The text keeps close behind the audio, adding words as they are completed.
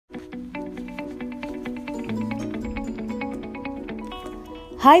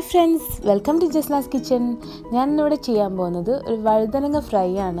Hi friends, welcome to Jasna's Kitchen. ഞാൻ ഇന്നിവിടെ ചെയ്യാൻ പോകുന്നത് ഒരു വഴുതനങ്ങ ഫ്രൈ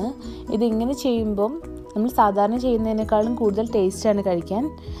ആണ്. ഇത് ഇങ്ങനെ ചെയ്യുമ്പോൾ നമ്മൾ സാധാരണ ചെയ്യുന്നതിനേക്കാളും കൂടുതൽ ടേസ്റ്റ് ആണ് കഴിക്കാൻ.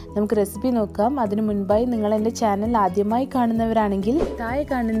 നമുക്ക് റെസിപ്പി നോക്കാം. അതിനു മുൻപായി നിങ്ങൾ എൻ്റെ ചാനൽ ആദ്യമായി കാണുന്നവരാണെങ്കിൽ താഴെ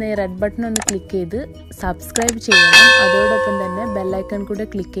കാണുന്ന ഈ റെഡ് ബട്ടൺ ഒന്ന് ക്ലിക്ക് ചെയ്ത് സബ്സ്ക്രൈബ് ചെയ്യണം. അതോടൊപ്പം തന്നെ ബെൽ ഐക്കൺ കൂടെ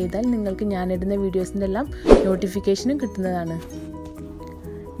ക്ലിക്ക് ചെയ്താൽ നിങ്ങൾക്ക് ഞാനിടുന്ന വീഡിയോസിൻ്റെ എല്ലാം നോട്ടിഫിക്കേഷനും കിട്ടുന്നതാണ്.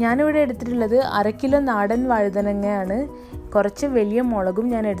 ഞാനിവിടെ എടുത്തിട്ടുള്ളത് 1/2 കിലോ നാടൻ വഴുതനങ്ങയാണ്. കുറച്ച് വലിയ മുളകും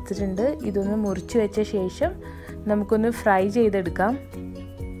ഞാൻ എടുത്തിട്ടുണ്ട്. ഇതൊന്ന് മുറിച്ച് വെച്ച ശേഷം നമുക്കൊന്ന് ഫ്രൈ ചെയ്തെടുക്കാം.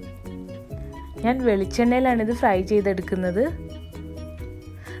 ഞാൻ വെളിച്ചെണ്ണയിലാണ് ഇത് ഫ്രൈ ചെയ്തെടുക്കുന്നത്.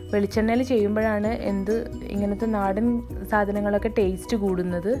 വെളിച്ചെണ്ണയിൽ ചെയ്യുമ്പോഴാണ് ഇങ്ങനത്തെ നാടൻ സാധനങ്ങളൊക്കെ ടേസ്റ്റ്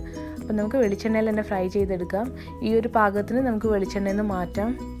കൂടുന്നത്. അപ്പോൾ നമുക്ക് വെളിച്ചെണ്ണയിൽ തന്നെ ഫ്രൈ ചെയ്തെടുക്കാം. ഈ ഒരു പാകത്തിന് നമുക്ക് വെളിച്ചെണ്ണയിൽ നിന്ന്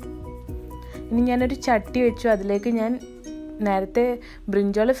മാറ്റാം. ഇനി ഞാനൊരു ചട്ടി വെച്ചു. അതിലേക്ക് ഞാൻ നേരത്തെ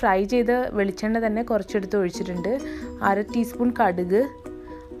ബ്രിഞ്ചോൾ ഫ്രൈ ചെയ്ത വെളിച്ചെണ്ണ തന്നെ കുറച്ചെടുത്ത് ഒഴിച്ചിട്ടുണ്ട്. 1/2 ടീസ്പൂൺ കടുക്,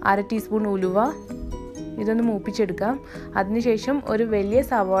 1/2 ടീസ്പൂൺ ഉലുവ, ഇതൊന്ന് മൂപ്പിച്ചെടുക്കാം. അതിനുശേഷം ഒരു വലിയ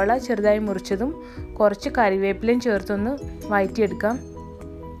സവാള ചെറുതായി മുറിച്ചതും കുറച്ച് കറിവേപ്പിലയും ചേർത്തൊന്ന് വഴറ്റിയെടുക്കാം.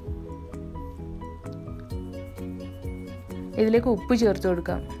 ഇതിലേക്ക് ഉപ്പ് ചേർത്ത്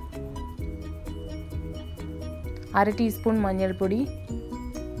കൊടുക്കാം. 1/2 ടീസ്പൂൺ മഞ്ഞൾപ്പൊടി,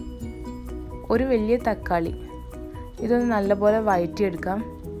 ഒരു വലിയ തക്കാളി, ഇതൊന്ന് നല്ലപോലെ വഴറ്റിയെടുക്കാം.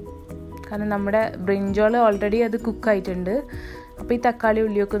 കാരണം നമ്മുടെ ബ്രിഞ്ചോൾ ഓൾറെഡി അത് കുക്കായിട്ടുണ്ട്. അപ്പോൾ ഈ തക്കാളി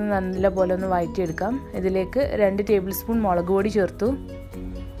ഉള്ളിയൊക്കെ ഒന്ന് നല്ലപോലെ ഒന്ന് വഴറ്റിയെടുക്കാം. ഇതിലേക്ക് 2 ടേബിൾ സ്പൂൺ മുളക് പൊടി ചേർത്തു.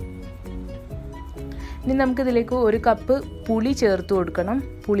 ഇനി നമുക്കിതിലേക്ക് 1 കപ്പ് പുളി ചേർത്ത് കൊടുക്കണം.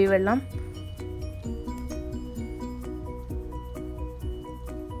 പുളിവെള്ളം.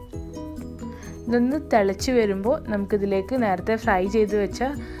 ഇതൊന്ന് തിളച്ച് വരുമ്പോൾ നമുക്കിതിലേക്ക് നേരത്തെ ഫ്രൈ ചെയ്ത് വെച്ച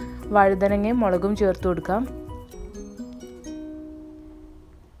വഴുതനങ്ങയും മുളകും ചേർത്ത് കൊടുക്കാം.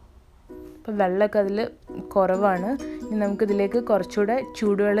 അപ്പോൾ വെള്ളമൊക്കെ അതിൽ കുറവാണ്. ഇനി നമുക്കിതിലേക്ക് കുറച്ചുകൂടെ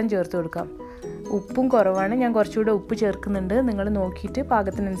ചൂടുവെള്ളം ചേർത്ത് കൊടുക്കാം. ഉപ്പും കുറവാണ്. ഞാൻ കുറച്ചുകൂടെ ഉപ്പ് ചേർക്കുന്നുണ്ട്. നിങ്ങൾ നോക്കിയിട്ട്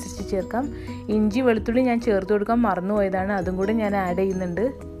പാകത്തിനനുസരിച്ച് ചേർക്കാം. ഇഞ്ചി വെളുത്തുള്ളി ഞാൻ ചേർത്ത് കൊടുക്കാൻ മറന്നുപോയതാണ്. അതും കൂടെ ഞാൻ ആഡ് ചെയ്യുന്നുണ്ട്.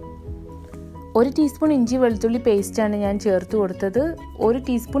 1 ടീസ്പൂൺ ഇഞ്ചി വെളുത്തുള്ളി പേസ്റ്റാണ് ഞാൻ ചേർത്ത് കൊടുത്തത്. 1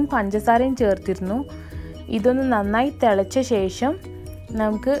 ടീസ്പൂൺ പഞ്ചസാരയും ചേർത്തിരുന്നു. ഇതൊന്ന് നന്നായി തിളച്ച ശേഷം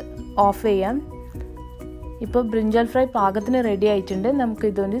നമുക്ക് ഓഫ് ചെയ്യാം. ഇപ്പോൾ ബ്രിഞ്ചൽ ഫ്രൈ പാകത്തിന് റെഡി ആയിട്ടുണ്ട്. നമുക്ക്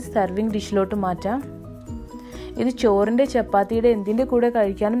ഇതൊന്ന് സെർവിങ് ഡിഷിലോട്ട് മാറ്റാം. ഇത് ചോറിൻ്റെ, ചപ്പാത്തിയുടെ എന്തിൻ്റെ കൂടെ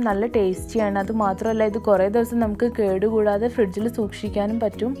കഴിക്കാനും നല്ല ടേസ്റ്റിയാണ്. അതുമാത്രമല്ല ഇത് കുറേ ദിവസം നമുക്ക് കേടുകൂടാതെ ഫ്രിഡ്ജിൽ സൂക്ഷിക്കാനും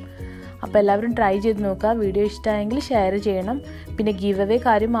പറ്റും. അപ്പോൾ എല്ലാവരും ട്രൈ ചെയ്ത് നോക്കുക. വീഡിയോ ഇഷ്ടമായെങ്കിൽ ഷെയർ ചെയ്യണം. പിന്നെ ഗിവ് അവേ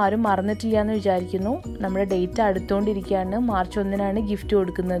കാര്യം ആരും മറന്നിട്ടില്ല എന്ന് വിചാരിക്കുന്നു. നമ്മുടെ ഡേറ്റ് അടുത്തുകൊണ്ടിരിക്കുകയാണ്. മാർച്ച് 1 ഗിഫ്റ്റ്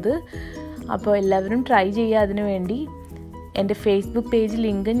കൊടുക്കുന്നത്. അപ്പോൾ എല്ലാവരും ട്രൈ ചെയ്യുക. അതിനു വേണ്ടി എൻ്റെ ഫേസ്ബുക്ക് പേജ്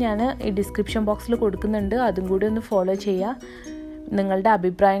ലിങ്ക് ഞാൻ ഈ ഡിസ്ക്രിപ്ഷൻ ബോക്സിൽ കൊടുക്കുന്നുണ്ട്. അതും കൂടി ഒന്ന് ഫോളോ ചെയ്യുക. നിങ്ങളുടെ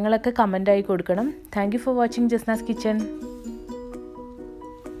അഭിപ്രായങ്ങളൊക്കെ കമൻ്റായി കൊടുക്കണം. Thank you for watching Jasna's kitchen.